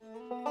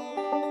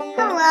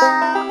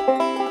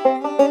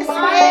Hello. It's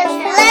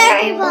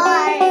Larry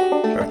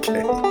Boy.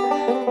 Okay.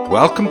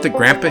 Welcome to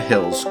Grandpa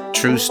Hill's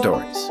True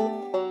Stories.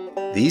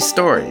 These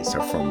stories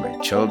are from my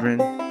children,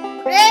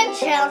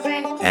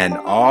 Grandchildren, and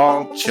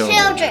all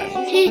children.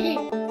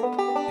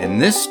 In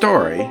this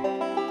story,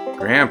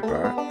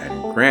 Grandpa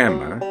and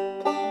Grandma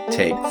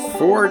take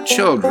 4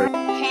 children.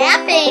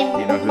 Camping.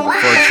 You know who the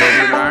 4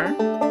 children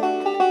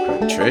are?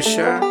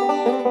 Patricia,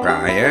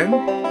 Brian,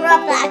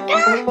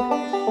 Rebecca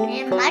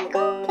and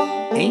Michael.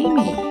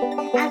 Amy.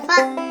 I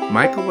thought,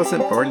 Michael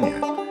wasn't born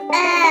yet.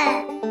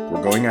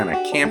 We're going on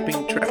a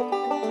camping trip.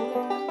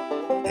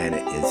 And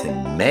it is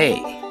in May,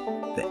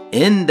 the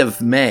end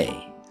of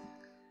May,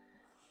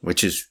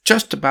 which is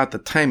just about the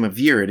time of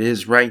year it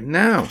is right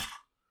now.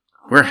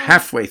 We're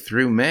halfway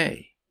through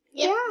May.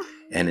 yeah.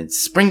 And it's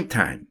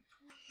springtime.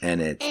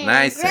 And it's And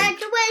nice graduation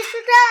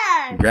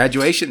time. and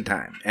graduation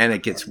time. And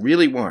it gets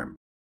really warm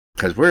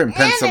because we're in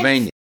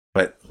Pennsylvania.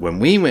 But when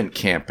we went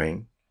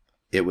camping,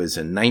 it was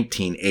in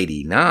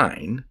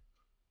 1989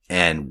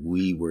 and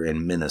we were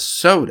in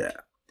Minnesota.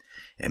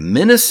 And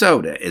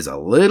Minnesota is a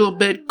little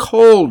bit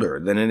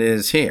colder than it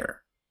is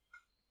here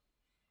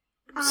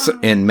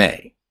in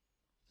May.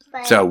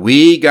 But So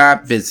we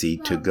got busy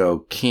to go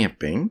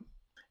camping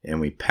and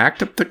we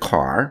packed up the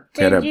car.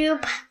 did you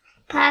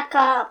pack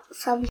up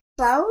some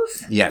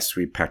clothes? Yes,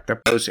 we packed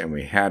up those and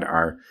we had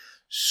our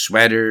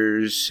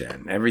sweaters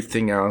and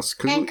everything else.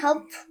 And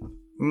coats?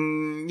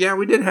 Yeah,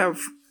 we did have,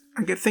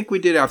 I think we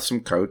did have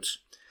some coats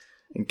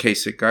in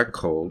case it got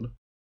cold.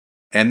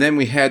 And then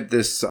we had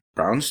this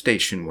brown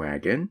station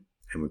wagon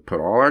and we put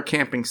all our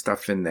camping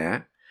stuff in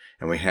that.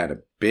 And we had a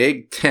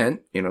big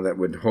tent, that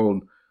would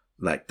hold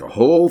like the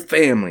whole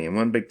family in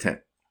one big tent.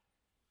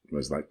 It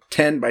was like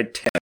 10 by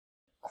 10.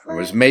 It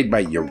was made by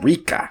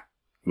Eureka.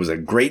 It was a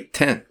great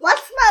tent.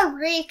 What's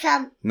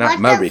Marika? Not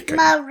what Marika.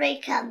 does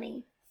Marika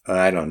mean?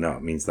 I don't know.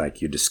 It means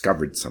like you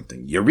discovered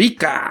something.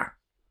 Eureka!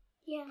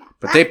 Yeah.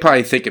 But they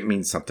probably think it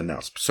means something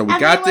else. So we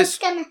got this.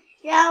 Gonna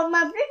yell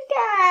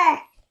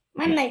Marika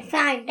when they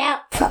find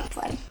out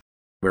something.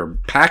 We're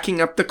packing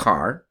up the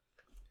car.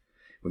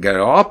 We got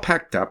it all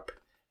packed up.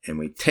 And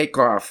we take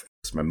off.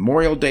 It's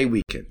Memorial Day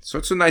weekend. So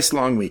it's a nice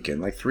long weekend,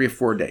 like 3 or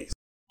 4 days.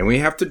 And we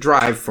have to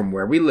drive from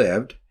where we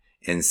lived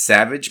in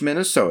Savage,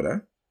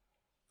 Minnesota,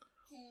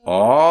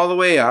 all the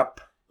way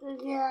up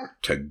Yeah.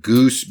 to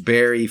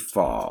Gooseberry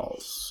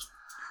Falls.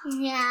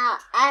 Yeah,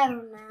 I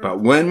don't know.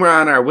 But when we're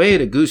on our way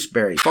to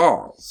Gooseberry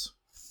Falls,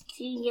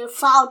 Do you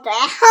fall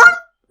down?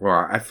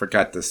 well, I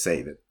forgot to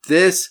say that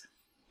this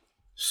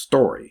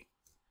story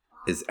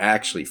is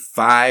actually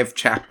 5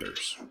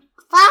 chapters.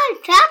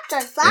 5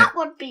 chapters. That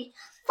would be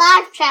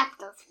 5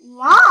 chapters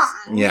long.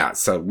 Yeah,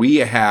 so we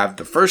have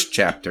the first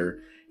chapter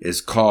is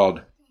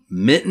called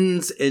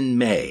Mittens in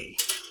May.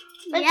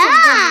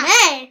 Yeah.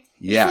 May.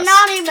 Yes. It's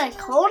not even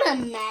cold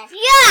in May.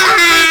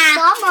 Yeah.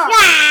 Summer.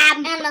 Yeah.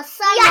 And the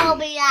sun will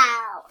be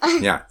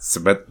out. Yeah,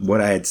 so, but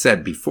what I had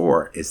said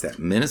before is that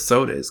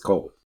Minnesota is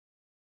cold.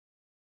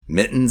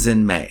 Mittens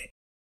in May.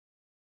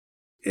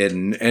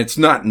 It's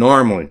not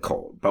normally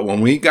cold, but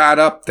when we got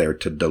up there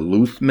to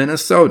Duluth,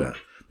 Minnesota,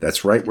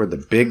 that's right where the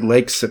big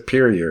Lake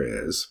Superior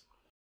is,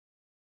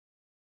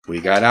 we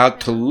got out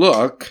to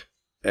look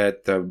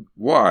at the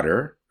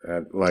water,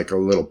 at like a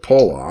little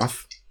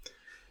pull-off,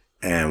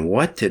 and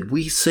what did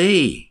we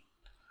see?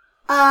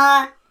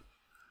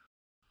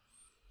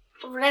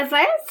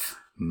 Rivers?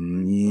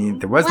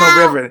 There was no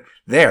river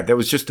there. There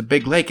was just a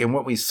big lake, and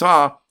what we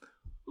saw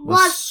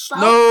was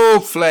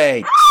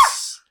snowflakes.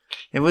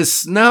 It was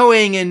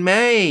snowing in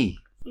May.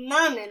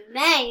 None in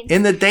May.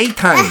 In the It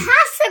daytime.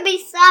 has to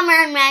be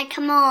summer in May.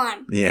 Come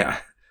on. Yeah.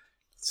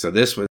 So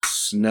this was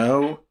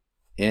snow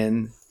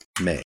in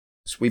May.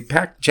 So we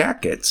packed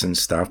jackets and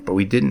stuff, but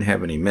we didn't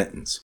have any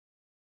mittens.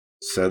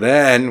 So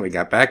then we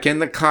got back in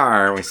the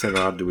car and we said,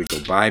 well, do we go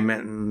buy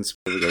mittens?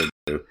 What are we going to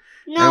do?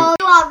 No,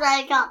 you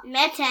already got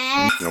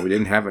mittens. No, we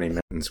didn't have any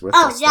mittens with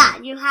Oh, us. yeah,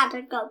 then. you had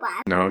to go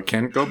back. No,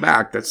 can't go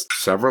back. That's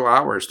several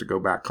hours to go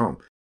back home.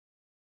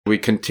 We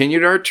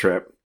continued our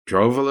trip,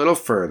 drove a little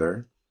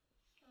further,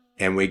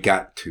 and we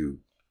got to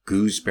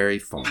Gooseberry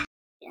Falls.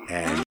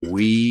 And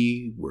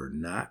we were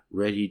not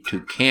ready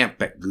to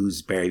camp at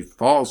Gooseberry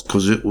Falls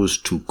because it was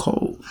too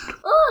cold.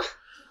 Ooh.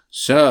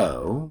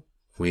 So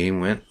we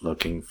went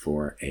looking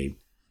for a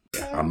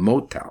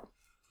motel.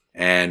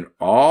 And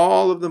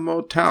all of the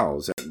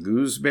motels at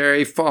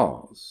Gooseberry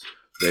Falls,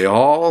 they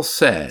all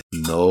said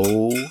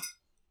no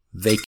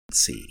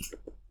vacancy.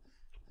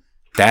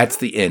 That's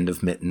the end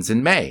of Mittens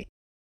in May.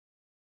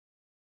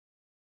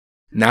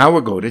 Now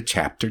we'll go to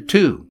chapter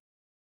 2.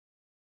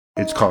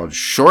 It's called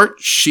Short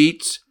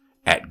Sheets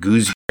at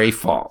Gooseberry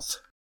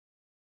Falls.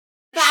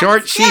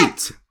 Short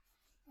sheets.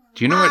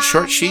 Do you know what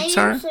short sheets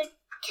are?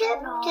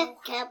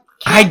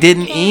 I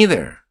didn't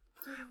either.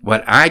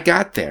 When I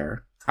got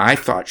there, I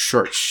thought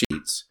short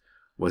sheets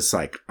was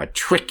like a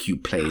trick you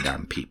played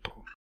on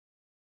people.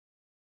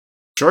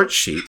 Short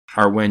sheets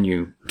are when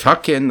you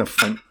tuck in the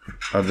front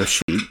of the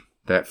sheet,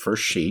 that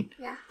first sheet,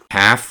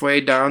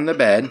 halfway down the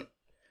bed,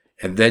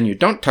 and then you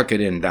don't tuck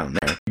it in down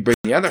there. You bring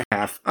the other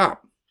half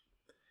up,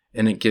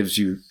 and it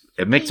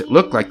makes it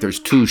look like there's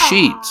 2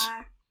 sheets.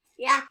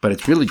 Yeah. But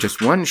it's really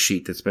just one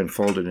sheet that's been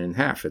folded in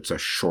half. It's a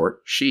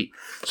short sheet.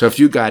 So if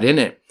you got in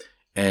it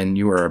and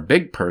you were a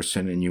big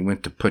person and you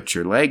went to put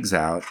your legs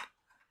out,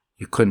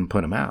 you couldn't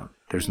put them out.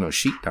 There's no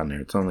sheet down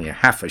there. It's only a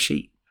half a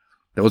sheet.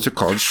 Those are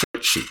called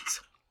short sheets.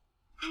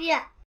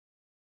 Yeah.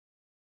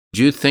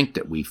 Do you think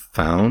that we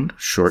found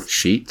short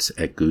sheets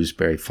at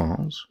Gooseberry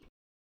Falls?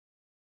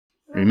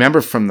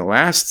 Remember from the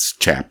last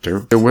chapter,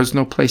 there was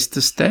no place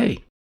to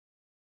stay.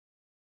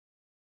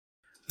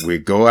 We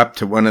go up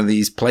to one of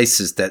these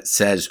places that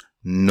says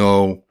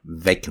no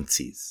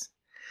vacancies.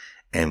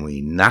 And we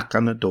knock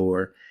on the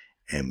door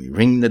and we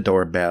ring the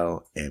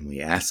doorbell and we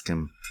ask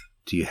them,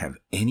 do you have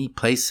any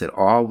place at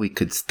all we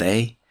could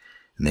stay?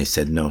 And they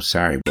said, no,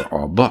 sorry, we're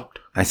all booked.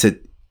 I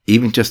said,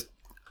 even just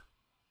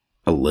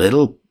a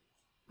little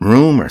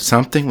room or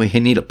something? We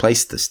need a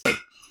place to stay.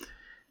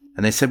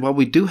 And they said, well,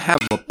 we do have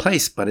a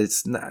place, but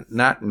it's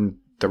not in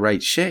the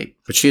right shape.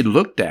 But she had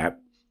looked at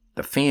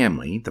the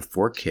family, the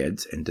 4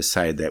 kids, and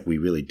decided that we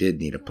really did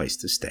need a place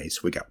to stay.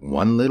 So we got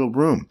one little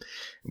room.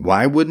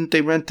 Why wouldn't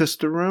they rent us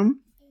the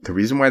room? The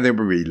reason why they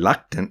were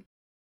reluctant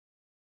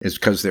is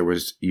because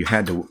you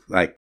had to,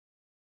 like,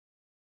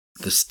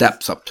 the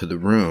steps up to the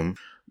room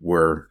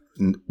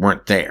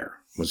weren't there.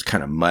 It was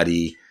kind of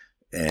muddy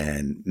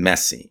and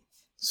messy.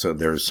 So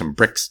there was some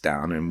bricks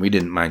down, and we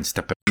didn't mind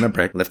stepping on the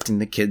brick, lifting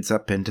the kids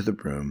up into the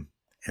room.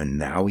 And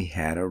now we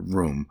had a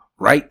room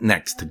right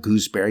next to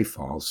Gooseberry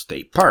Falls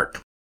State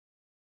Park.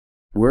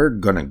 We're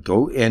going to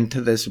go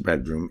into this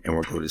bedroom and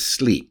we're going to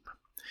sleep.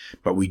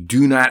 But we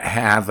do not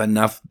have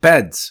enough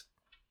beds.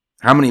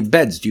 How many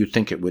beds do you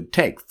think it would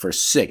take for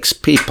 6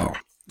 people?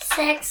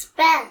 6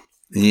 beds.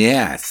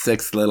 Yeah,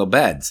 6 little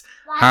beds.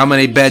 How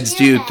many beds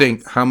do you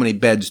think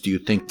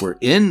were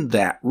in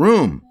that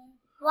room?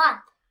 1.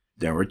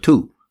 There were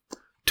 2.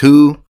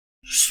 2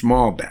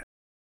 small beds.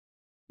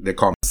 They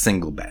call them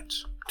single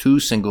beds. 2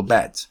 single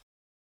beds.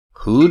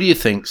 Who do you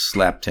think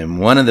slept in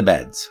one of the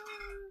beds?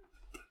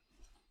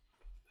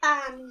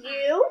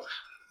 You.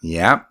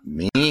 Yeah,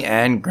 me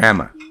and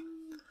Grandma.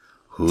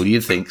 Who do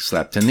you think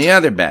slept in the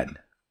other bed?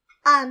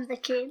 The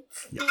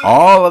kids.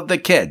 All of the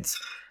kids.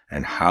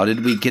 And how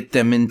did we get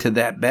them into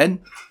that bed?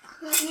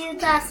 You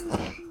just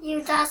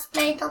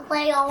made them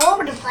play all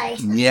over the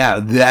place. Yeah,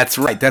 that's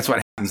right. That's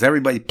what happens.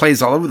 Everybody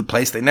plays all over the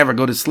place. They never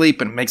go to sleep,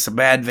 and it makes a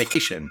bad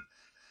vacation.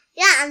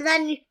 Yeah, and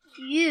then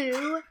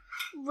you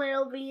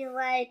will be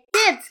like,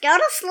 kids, go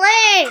to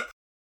sleep.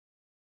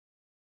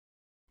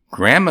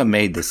 Grandma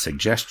made the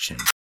suggestion,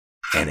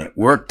 and it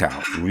worked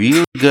out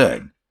really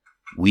good.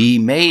 We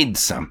made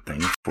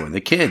something for the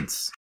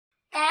kids.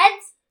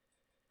 Beds?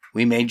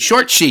 We made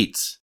short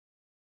sheets.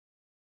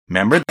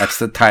 Remember, that's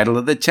the title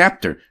of the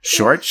chapter,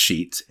 Short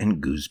Sheets in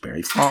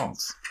Gooseberry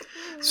Falls.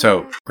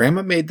 So,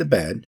 Grandma made the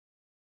bed.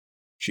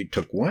 She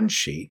took one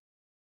sheet.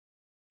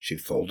 She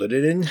folded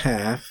it in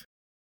half,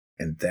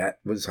 and that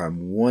was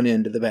on one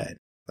end of the bed,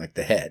 like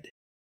the head.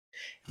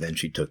 Then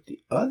she took the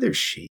other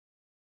sheet,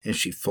 and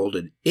she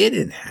folded it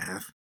in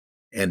half,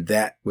 and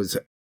that was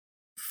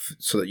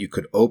so that you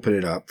could open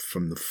it up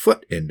from the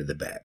foot end of the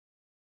bed.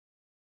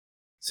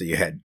 So you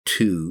had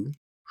 2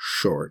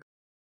 short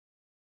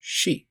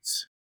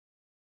sheets.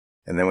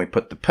 And then we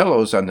put the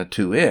pillows on the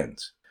 2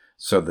 ends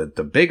so that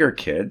the bigger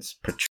kids,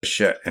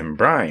 Patricia and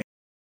Brian,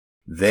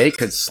 they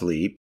could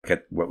sleep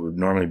at what would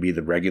normally be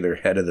the regular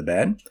head of the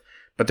bed,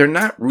 but they're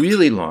not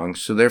really long,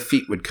 so their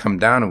feet would come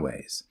down a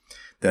ways.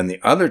 Then the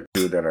other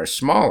 2 that are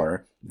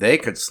smaller, they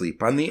could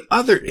sleep on the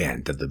other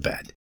end of the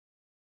bed.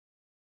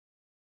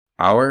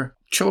 Our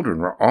children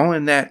were all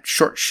in that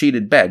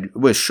short-sheeted bed. It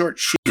was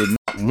short-sheeted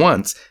not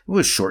once, it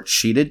was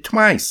short-sheeted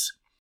twice.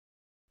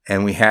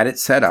 And we had it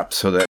set up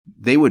so that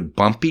they would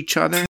bump each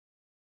other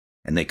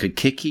and they could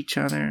kick each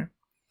other,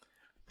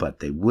 but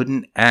they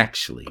wouldn't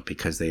actually,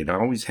 because they'd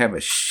always have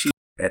a sheet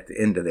at the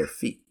end of their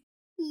feet.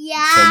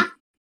 Yeah.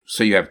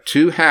 So you have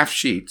 2 half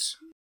sheets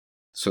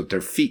so that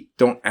their feet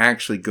don't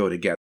actually go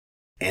together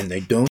and they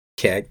don't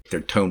kick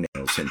their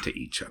toenails into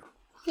each other.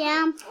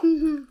 Yeah.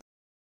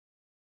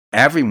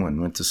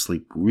 Everyone went to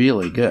sleep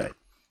really good,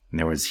 and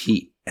there was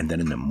heat. And then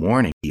in the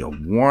morning, a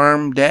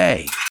warm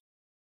day.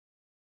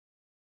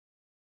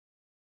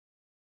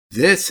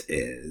 This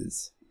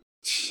is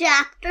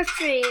Chapter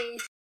 3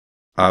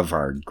 of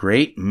our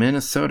great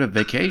Minnesota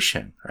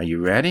vacation. Are you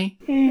ready?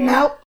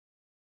 Nope.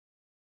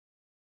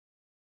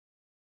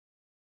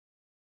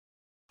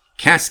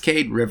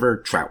 Cascade River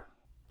trout.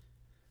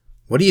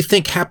 What do you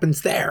think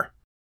happens there?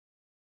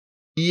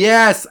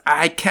 Yes,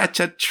 I catch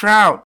a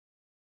trout.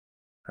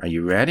 Are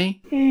you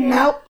ready?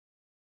 Nope.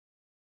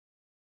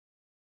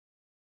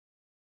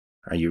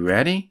 Are you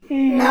ready?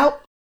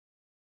 Nope.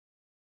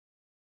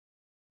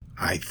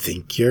 I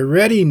think you're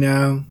ready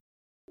now.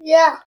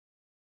 Yeah.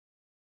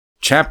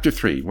 Chapter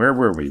 3. Where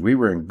were we? We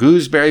were in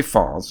Gooseberry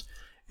Falls,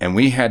 and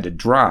we had to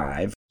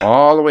drive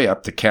all the way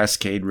up to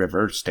Cascade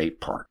River State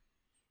Park.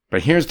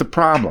 But here's the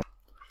problem.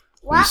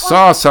 What We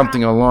saw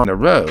something along the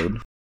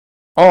road.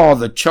 All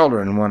the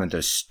children wanted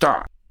to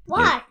stop.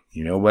 Why?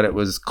 You know what it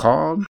was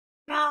called?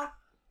 No.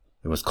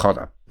 It was called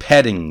a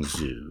petting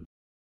zoo.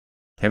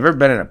 Have you ever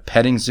been in a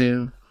petting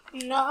zoo?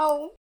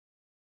 No.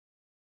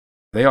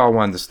 They all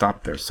wanted to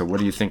stop there, so what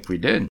do you think we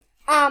did?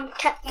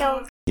 Kept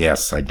going.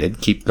 Yes, I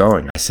did keep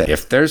going. I said,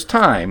 if there's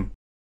time,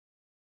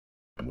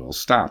 we'll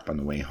stop on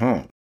the way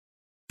home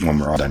when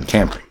we're all done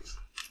camping.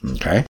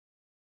 Okay?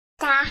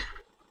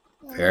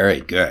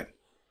 Very good.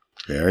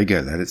 Very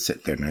good. Let it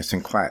sit there nice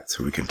and quiet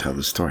so we can tell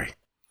the story.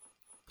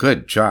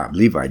 Good job.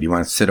 Levi, do you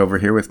want to sit over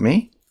here with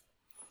me?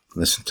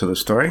 Listen to the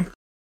story?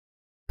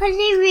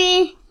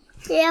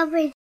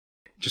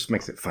 Just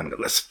makes it fun to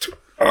listen to.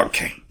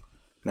 Okay.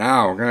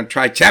 Now we're going to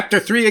try chapter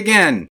 3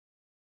 again.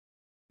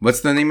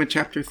 What's the name of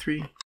chapter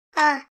 3?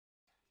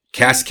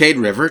 Cascade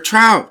River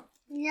Trout.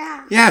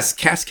 Yeah. Yes,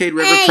 Cascade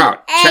River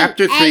Trout.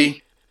 Chapter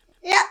 3.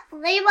 Yep,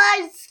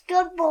 Levi's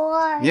good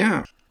boy.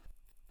 Yeah.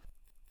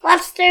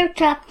 Let's do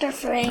chapter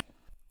 3.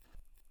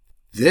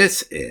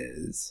 This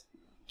is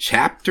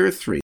chapter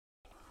 3,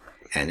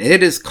 and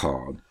it is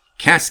called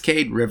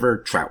Cascade River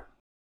Trout.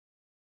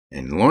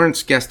 And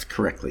Lawrence guessed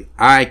correctly.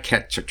 I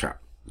catch a trout.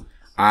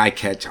 I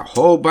catch a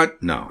whole bunch.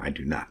 No, I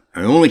do not.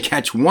 I only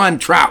catch one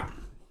trout.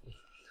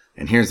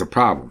 And here's the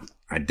problem.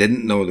 I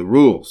didn't know the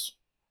rules.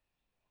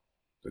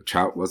 The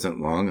trout wasn't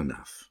long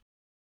enough.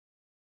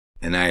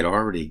 And it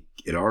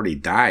already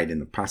died in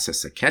the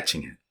process of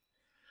catching it.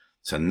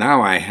 So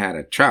now I had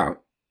a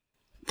trout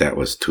that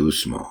was too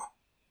small.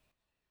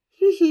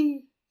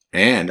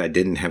 And I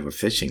didn't have a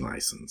fishing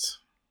license.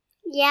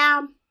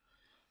 Yeah.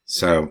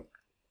 So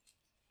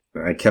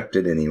I kept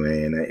it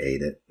anyway and I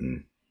ate it.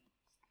 And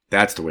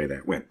that's the way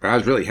that went. But I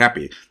was really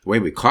happy. The way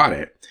we caught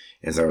it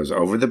is I was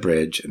over the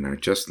bridge and I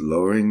was just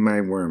lowering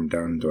my worm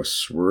down into a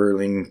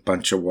swirling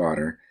bunch of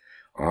water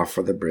off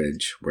of the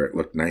bridge where it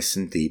looked nice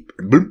and deep.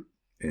 And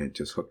it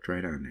just hooked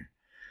right on there.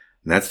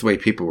 And that's the way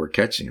people were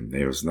catching them.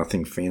 There was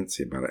nothing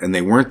fancy about it. And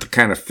they weren't the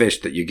kind of fish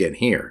that you get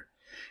here.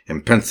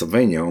 In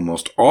Pennsylvania,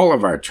 almost all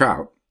of our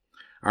trout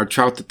are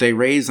trout that they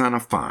raise on a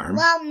farm.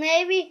 Well,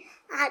 maybe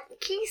at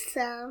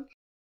Keystone.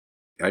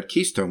 At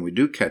Keystone, we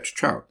do catch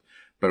trout.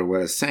 But what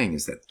I was saying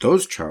is that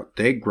those trout,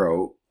 they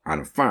grow on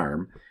a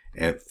farm,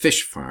 a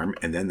fish farm,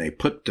 and then they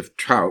put the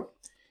trout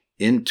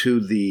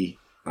into the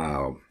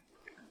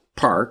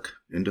park,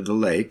 into the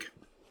lake,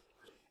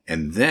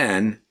 and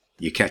then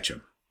you catch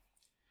them.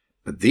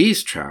 But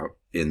these trout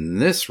in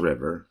this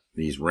river,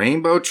 these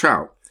rainbow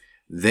trout,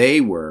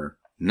 they were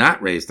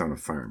not raised on a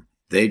farm.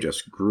 They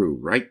just grew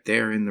right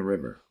there in the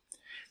river.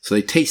 So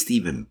they taste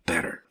even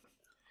better.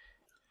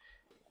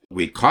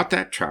 We caught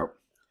that trout.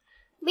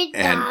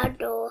 And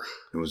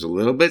it was a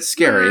little bit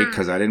scary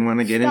because I didn't want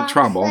to get in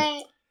trouble.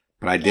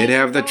 But I did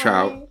have the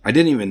trout. I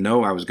didn't even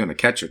know I was going to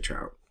catch a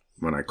trout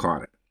when I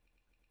caught it.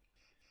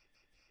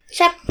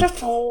 Chapter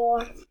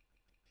 4.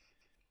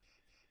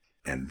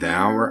 And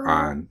now we're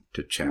on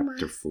to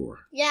chapter 4.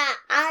 Yeah,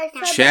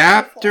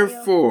 Chapter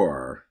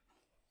 4.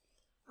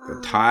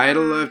 The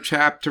title of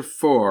chapter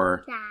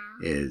 4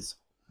 is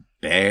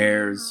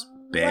Bears,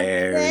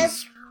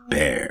 Bears,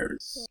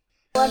 Bears.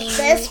 Would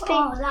this be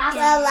the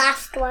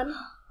last one?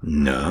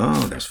 No,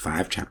 there's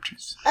 5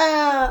 chapters.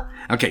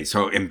 Okay,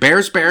 so in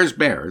Bears, Bears,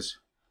 Bears,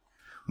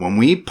 when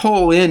we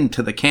pull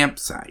into the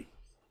campsite,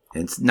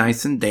 it's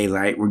nice and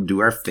daylight, we do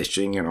our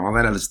fishing and all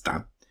that other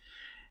stuff,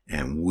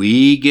 and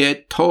we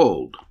get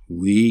told,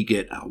 we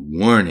get a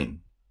warning,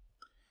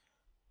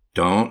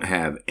 don't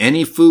have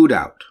any food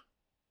out,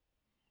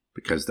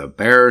 because the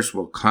bears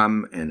will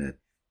come and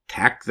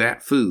attack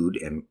that food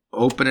and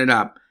open it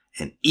up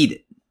and eat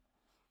it.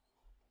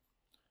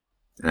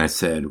 And I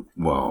said,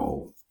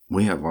 well,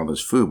 we have all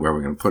this food. Where are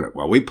we going to put it?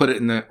 Well, we put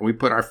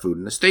our food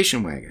in the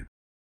station wagon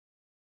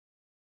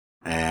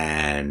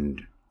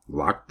and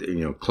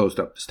closed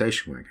up the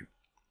station wagon.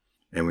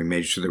 And we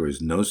made sure there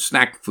was no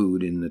snack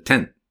food in the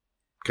tent.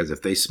 Because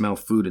if they smell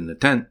food in the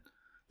tent,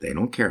 they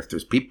don't care if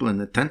there's people in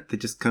the tent. They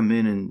just come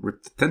in and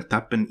rip the tent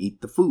up and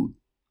eat the food.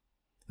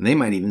 And they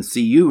might even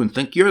see you and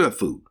think you're the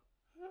food.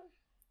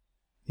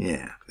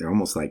 Yeah, they're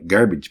almost like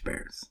garbage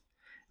bears.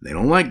 They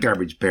don't like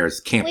garbage bears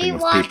camping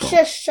with people. We watched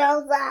a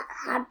show that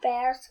had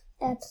bears.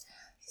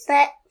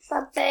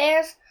 The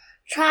bears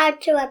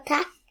tried to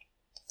attack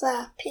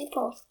the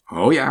people.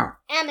 Oh, yeah.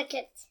 And the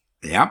kids.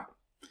 Yep.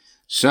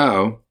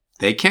 So,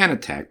 they can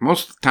attack.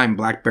 Most of the time,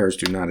 black bears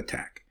do not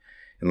attack.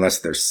 Unless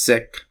they're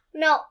sick.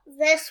 No,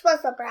 this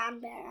was a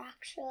brown bear,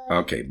 actually.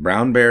 Okay,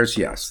 brown bears,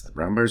 yes. The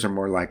brown bears are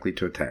more likely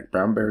to attack.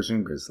 Brown bears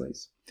and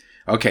grizzlies.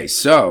 Okay,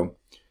 so,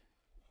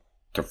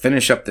 to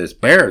finish up this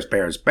bears,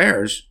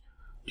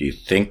 do you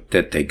think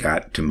that they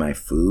got to my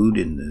food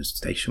in the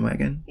station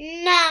wagon?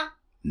 No.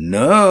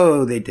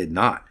 No, they did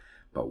not.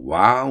 But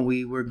while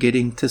we were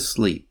getting to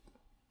sleep,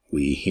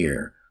 we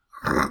hear...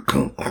 And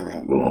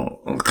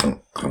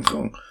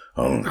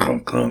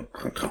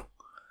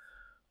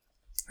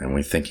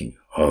we're thinking,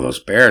 oh, those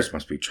bears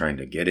must be trying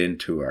to get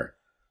into our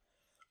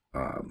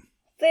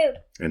food,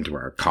 into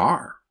our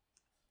car,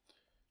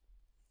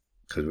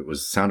 because it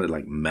sounded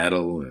like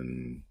metal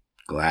and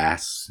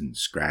glass and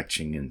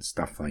scratching and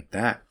stuff like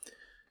that.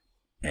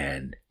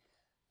 And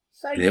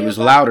So It was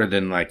louder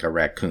than like a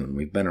raccoon.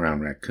 We've been around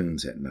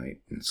raccoons at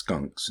night and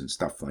skunks and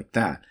stuff like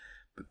that.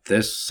 But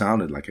this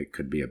sounded like it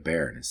could be a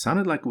bear. And it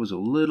sounded like it was a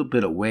little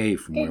bit away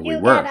from where we were. Did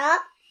you get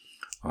up?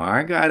 Well,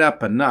 I got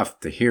up enough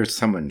to hear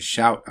someone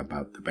shout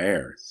about the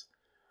bears.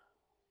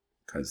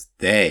 Because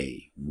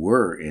they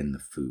were in the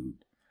food.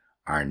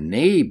 Our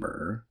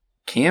neighbor,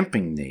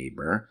 camping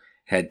neighbor,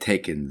 had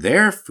taken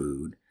their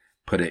food,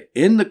 put it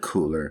in the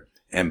cooler,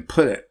 and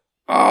put it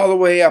all the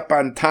way up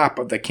on top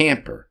of the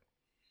camper.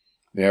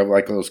 They have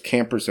like those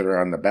campers that are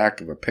on the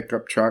back of a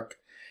pickup truck,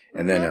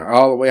 and then they're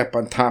all the way up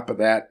on top of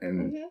that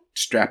and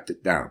strapped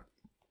it down.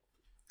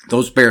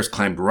 Those bears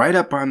climbed right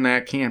up on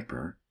that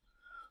camper,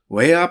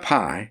 way up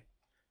high,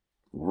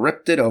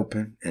 ripped it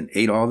open, and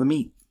ate all the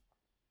meat.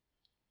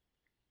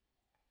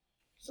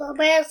 So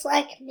bears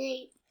like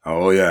meat.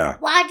 Oh, yeah.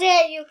 Why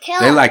didn't you kill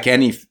They them? like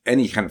any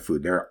kind of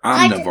food. They're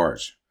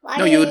omnivores.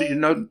 Why You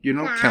didn't don't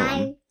kill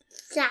them.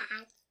 Die.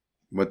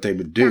 What they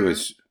would do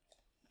is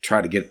try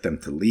to get them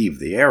to leave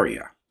the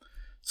area.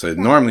 So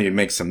normally it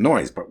makes some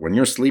noise, but when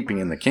you're sleeping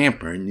in the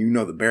camper and you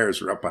know the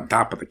bears are up on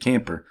top of the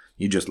camper,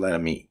 you just let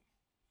them eat.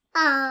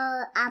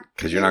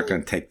 Because you're not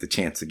going to take the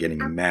chance of getting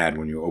them mad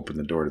when you open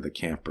the door to the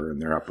camper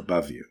and they're up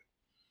above you.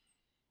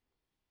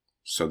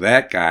 So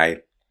that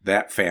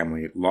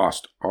family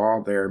lost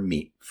all their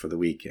meat for the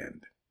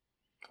weekend.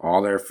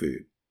 All their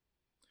food.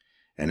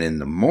 And in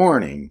the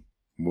morning,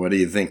 what do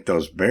you think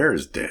those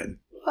bears did?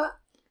 What?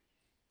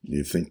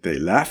 You think they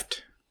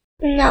left?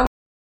 No.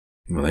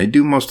 Well, they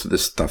do most of the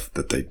stuff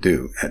that they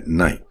do at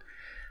night.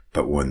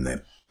 But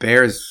when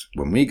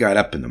we got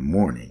up in the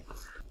morning,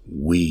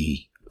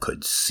 we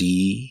could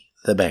see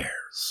the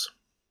bears.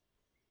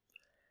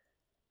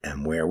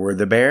 And where were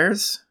the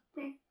bears?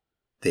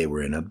 They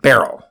were in a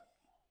barrel.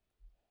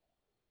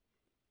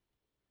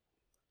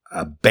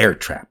 A bear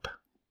trap.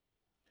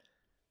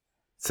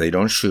 So they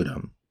don't shoot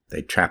them,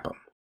 they trap them.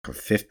 A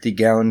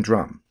 50-gallon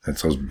drum.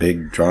 That's those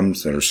big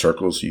drums that are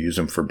circles. You use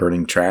them for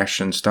burning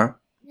trash and stuff.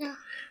 Yeah.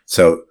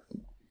 So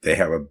they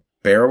have a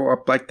barrel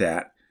up like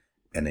that,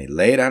 and they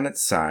lay it on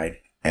its side,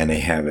 and they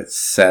have it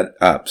set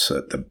up so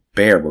that the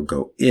bear will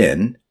go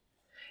in,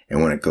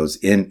 and when it goes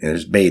in,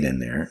 there's bait in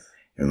there,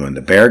 and when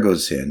the bear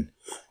goes in,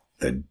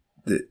 the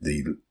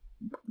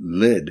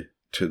lid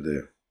to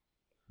the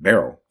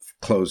barrel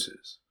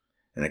closes,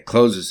 and it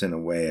closes in a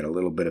way at a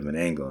little bit of an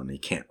angle, and they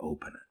can't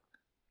open it.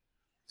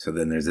 So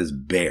then there's this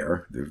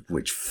bear,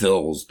 which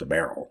fills the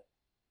barrel.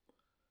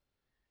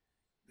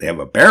 They have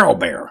a barrel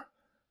bear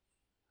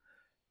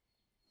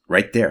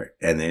right there.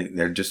 And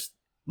they're just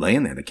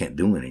laying there. They can't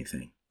do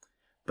anything.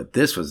 But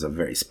this was a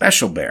very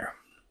special bear.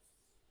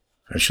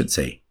 I should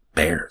say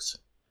bears.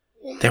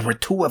 There were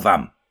two of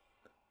them.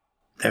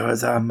 There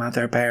was a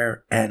mother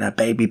bear and a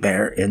baby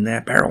bear in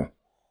that barrel.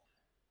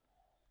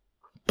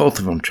 Both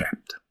of them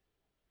trapped.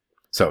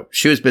 So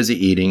she was busy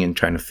eating and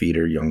trying to feed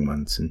her young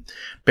ones. And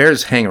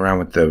bears hang around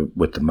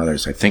with the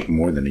mothers, I think,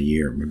 more than a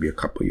year, maybe a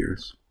couple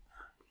years.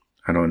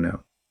 I don't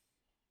know.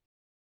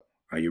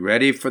 Are you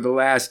ready for the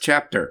last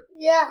chapter?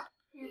 Yeah.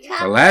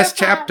 The last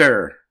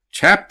chapter,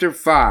 Chapter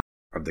 5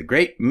 of the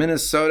Great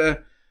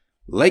Minnesota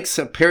Lake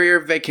Superior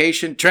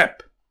Vacation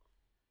Trip.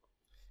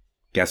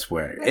 Guess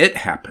where it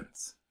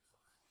happens?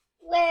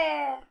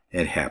 Where?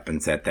 It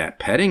happens at that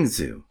petting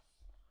zoo.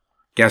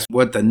 Guess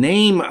what the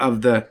name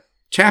of the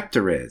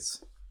chapter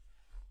is?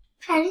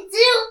 Petting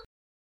zoo.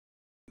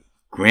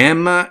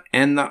 Grandma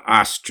and the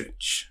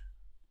Ostrich.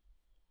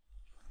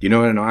 Do you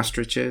know what an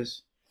ostrich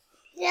is?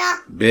 Yeah.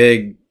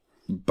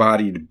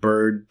 Big-bodied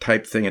bird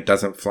type thing. It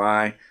doesn't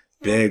fly.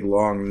 Big,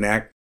 long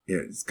neck.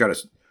 It's got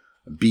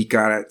a beak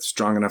on it,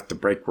 strong enough to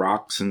break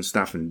rocks and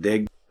stuff and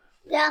dig.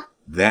 Yeah.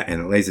 That,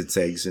 and it lays its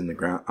eggs in the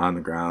ground, on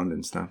the ground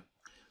and stuff.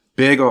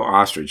 Big old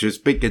ostrich. It's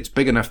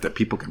big enough that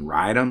people can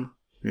ride them.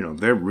 You know,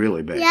 they're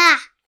really big. Yeah.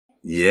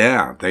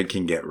 Yeah, they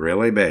can get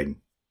really big.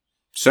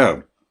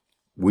 So,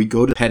 we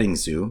go to the petting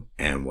zoo,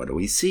 and what do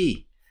we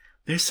see?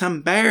 There's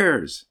some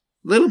bears.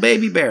 Little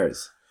baby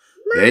bears.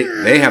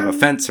 They have a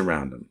fence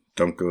around them.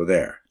 Don't go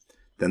there.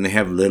 Then they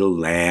have little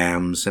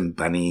lambs and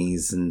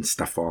bunnies and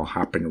stuff all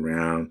hopping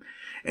around.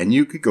 And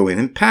you could go in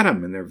and pet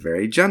them, and they're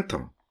very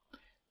gentle.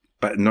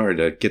 But in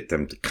order to get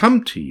them to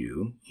come to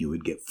you, you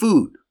would get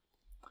food.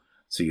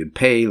 So you'd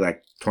pay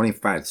like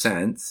 25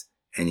 cents,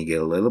 and you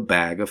get a little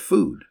bag of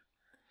food.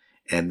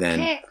 And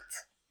then,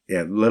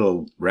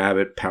 little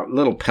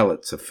little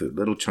pellets of food,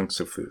 little chunks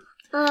of food.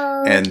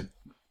 And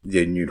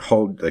then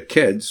the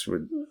kids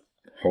would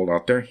hold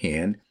out their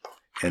hand,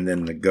 and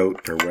then the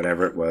goat or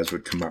whatever it was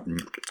would come up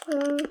and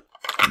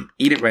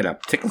eat it right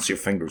up. Tickles your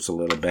fingers a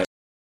little bit.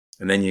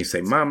 And then you say,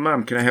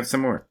 Mom, can I have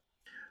some more?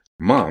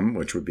 Mom,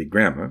 which would be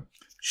Grandma,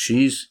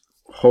 she's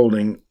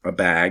holding a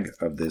bag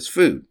of this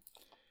food.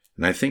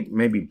 And I think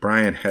maybe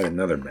Brian had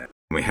another bag.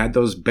 We had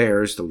those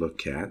bears to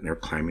look at, and they're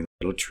climbing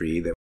the little tree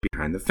that was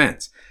behind the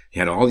fence. You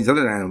had all these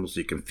other animals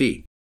you can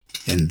feed.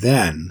 And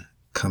then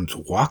comes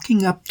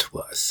walking up to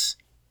us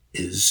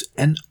is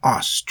an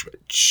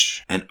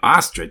ostrich. An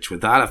ostrich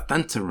without a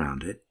fence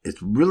around it.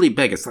 It's really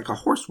big. It's like a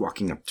horse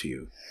walking up to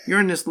you. You're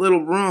in this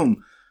little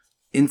room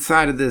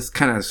inside of this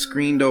kind of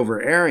screened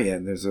over area,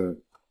 there's a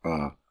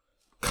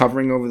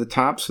covering over the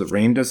top so the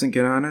rain doesn't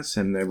get on us,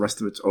 and the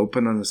rest of it's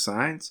open on the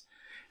sides.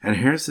 And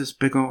here's this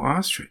big old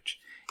ostrich.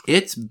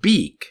 Its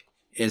beak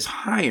is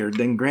higher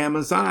than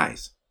Grandma's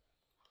eyes.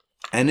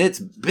 And it's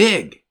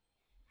big.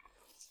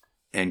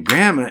 And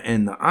Grandma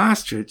and the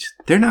ostrich,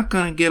 they're not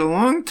going to get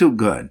along too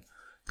good.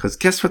 Because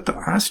guess what the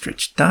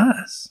ostrich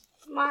does?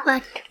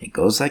 What? It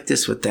goes like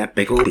this with that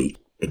big old beak.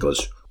 It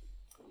goes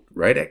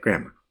right at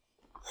Grandma,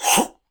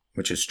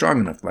 which is strong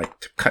enough like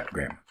to cut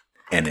Grandma.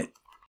 And it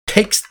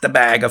takes the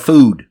bag of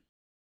food.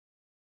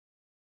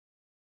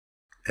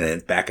 And then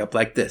back up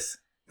like this.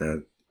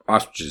 The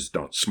ostriches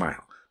don't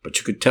smile, but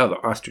you could tell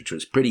the ostrich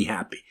was pretty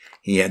happy.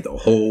 He had the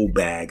whole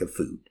bag of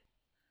food.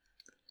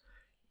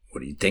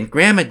 What do you think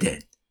Grandma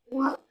did?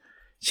 What?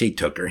 She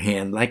took her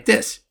hand like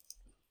this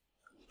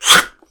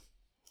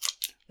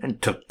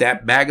and took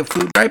that bag of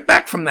food right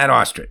back from that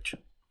ostrich,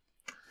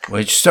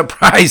 which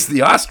surprised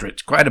the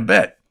ostrich quite a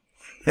bit,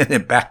 and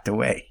it backed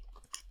away.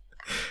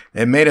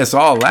 It made us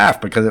all laugh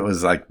because it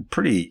was like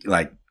pretty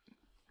like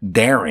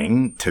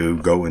daring to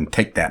go and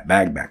take that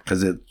bag back,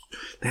 because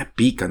that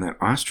beak on that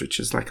ostrich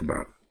is like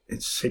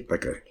it's shaped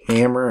like a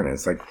hammer, and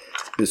it's like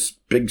this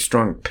big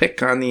strong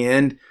pick on the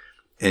end,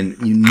 and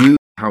you knew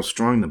how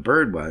strong the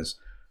bird was,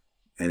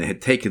 and it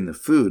had taken the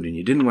food, and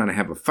you didn't want to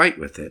have a fight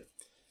with it,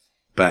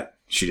 but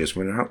she just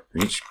went out,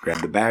 reached,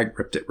 grabbed the bag,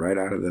 ripped it right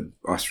out of the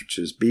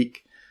ostrich's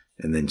beak,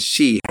 and then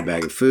she had a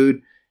bag of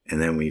food,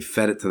 and then we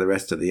fed it to the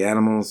rest of the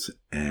animals,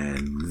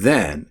 and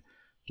then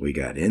we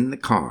got in the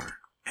car,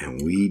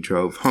 and we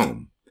drove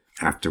home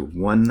after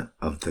one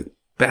of the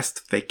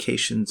best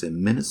vacations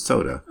in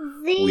Minnesota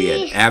we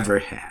had ever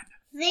had.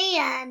 The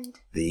end.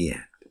 The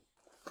end.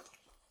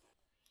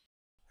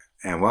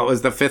 And what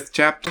was the 5th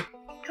chapter?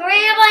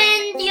 Grandma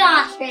and the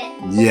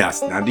ostrich.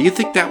 Yes. Now, do you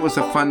think that was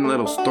a fun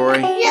little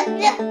story?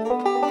 Yep.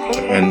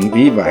 And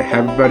Levi,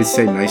 have everybody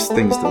say nice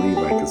things to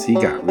Levi, because he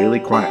got really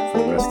quiet for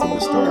the rest of the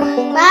story.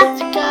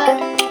 That's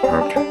good.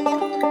 Okay.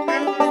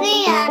 And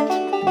the end.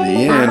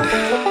 The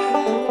end.